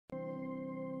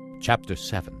Chapter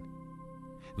 7.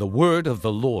 The word of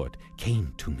the Lord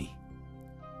came to me.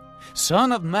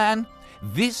 Son of man,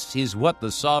 this is what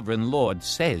the sovereign Lord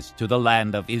says to the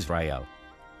land of Israel.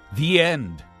 The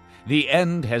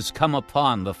end has come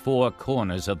upon the four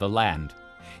corners of the land.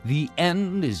 The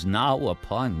end is now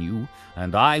upon you,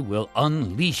 and I will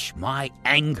unleash my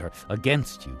anger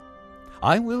against you.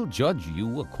 I will judge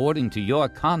you according to your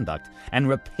conduct and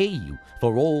repay you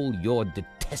for all your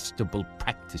detestable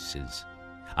practices.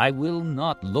 I will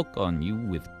not look on you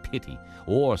with pity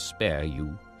or spare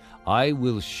you. I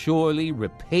will surely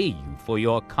repay you for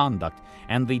your conduct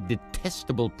and the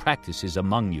detestable practices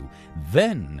among you.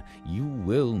 Then you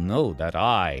will know that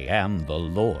I am the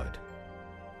Lord.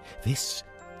 This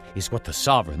is what the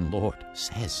sovereign Lord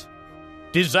says.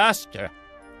 Disaster!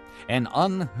 An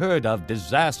unheard-of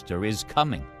disaster is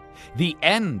coming. The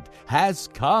end has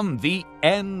come. The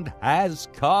end has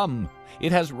come.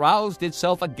 It has roused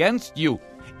itself against you.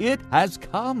 It has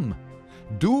come.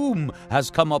 Doom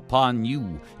has come upon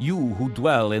you, you who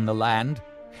dwell in the land.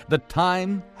 The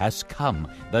time has come.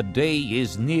 The day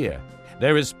is near.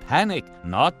 There is panic,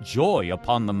 not joy,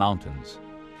 upon the mountains.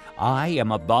 I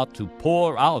am about to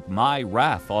pour out my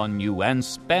wrath on you and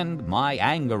spend my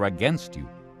anger against you.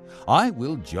 I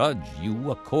will judge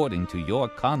you according to your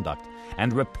conduct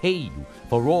and repay you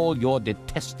for all your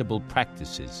detestable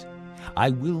practices.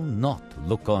 I will not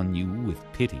look on you with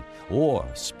pity or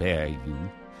spare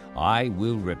you. I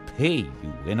will repay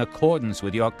you in accordance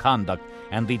with your conduct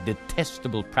and the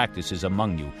detestable practices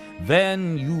among you.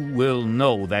 Then you will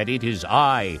know that it is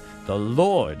I, the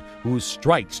Lord, who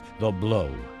strikes the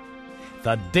blow.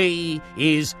 The day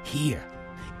is here.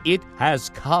 It has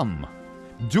come.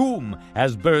 Doom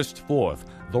has burst forth.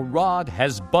 The rod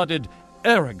has budded.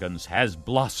 Arrogance has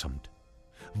blossomed.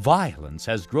 Violence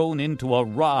has grown into a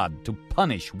rod to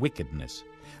punish wickedness.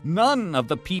 None of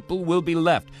the people will be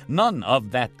left, none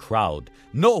of that crowd,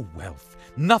 no wealth,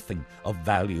 nothing of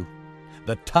value.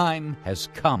 The time has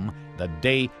come, the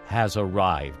day has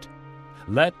arrived.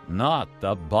 Let not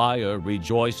the buyer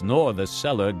rejoice, nor the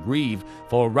seller grieve,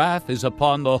 for wrath is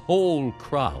upon the whole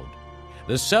crowd.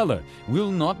 The seller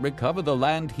will not recover the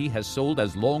land he has sold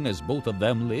as long as both of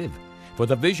them live, for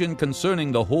the vision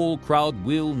concerning the whole crowd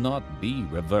will not be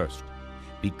reversed.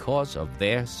 Because of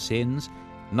their sins,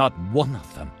 not one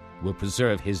of them will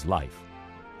preserve his life.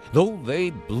 Though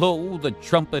they blow the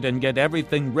trumpet and get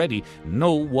everything ready,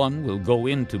 no one will go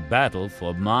into battle,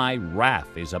 for my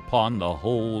wrath is upon the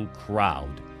whole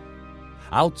crowd.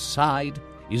 Outside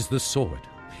is the sword,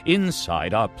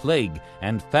 inside are plague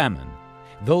and famine.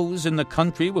 Those in the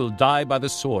country will die by the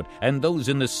sword, and those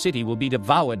in the city will be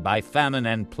devoured by famine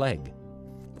and plague.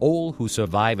 All who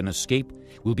survive and escape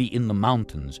will be in the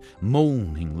mountains,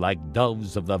 moaning like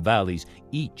doves of the valleys,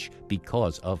 each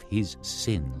because of his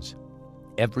sins.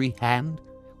 Every hand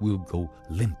will go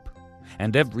limp,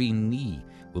 and every knee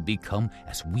will become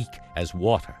as weak as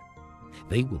water.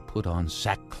 They will put on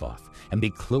sackcloth and be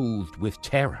clothed with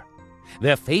terror.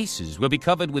 Their faces will be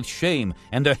covered with shame,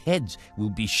 and their heads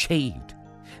will be shaved.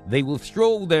 They will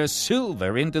throw their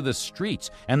silver into the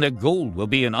streets, and their gold will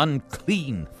be an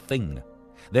unclean thing.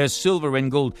 Their silver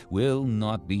and gold will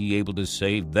not be able to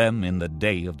save them in the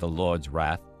day of the Lord's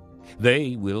wrath.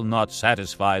 They will not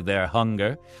satisfy their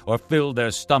hunger or fill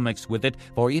their stomachs with it,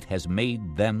 for it has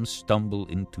made them stumble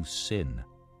into sin.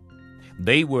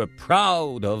 They were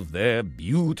proud of their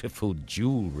beautiful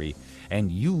jewelry and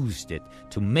used it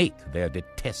to make their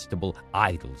detestable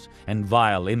idols and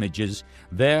vile images.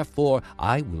 Therefore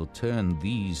I will turn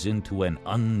these into an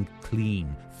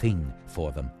unclean thing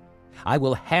for them. I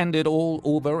will hand it all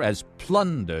over as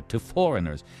plunder to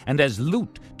foreigners and as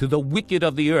loot to the wicked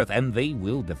of the earth, and they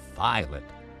will defile it.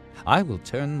 I will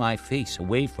turn my face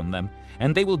away from them,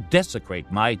 and they will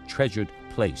desecrate my treasured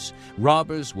place.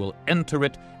 Robbers will enter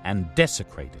it and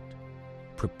desecrate it.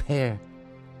 Prepare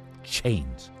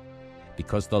chains,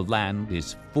 because the land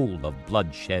is full of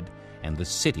bloodshed, and the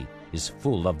city is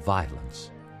full of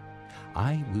violence.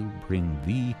 I will bring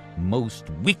the most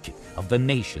wicked of the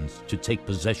nations to take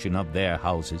possession of their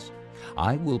houses.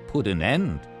 I will put an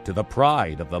end to the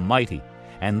pride of the mighty,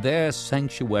 and their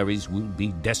sanctuaries will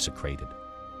be desecrated.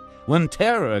 When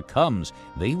terror comes,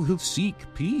 they will seek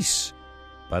peace,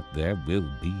 but there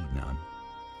will be none.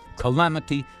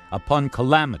 Calamity upon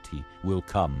calamity will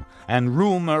come, and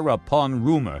rumor upon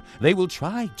rumor. They will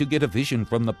try to get a vision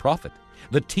from the prophet.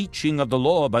 The teaching of the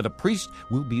law by the priest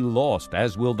will be lost,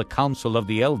 as will the counsel of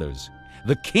the elders.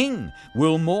 The king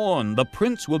will mourn, the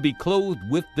prince will be clothed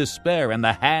with despair, and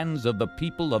the hands of the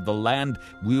people of the land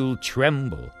will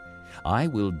tremble. I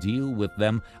will deal with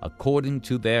them according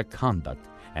to their conduct,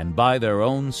 and by their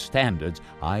own standards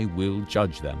I will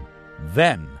judge them.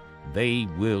 Then they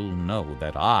will know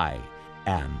that I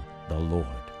am the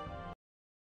Lord.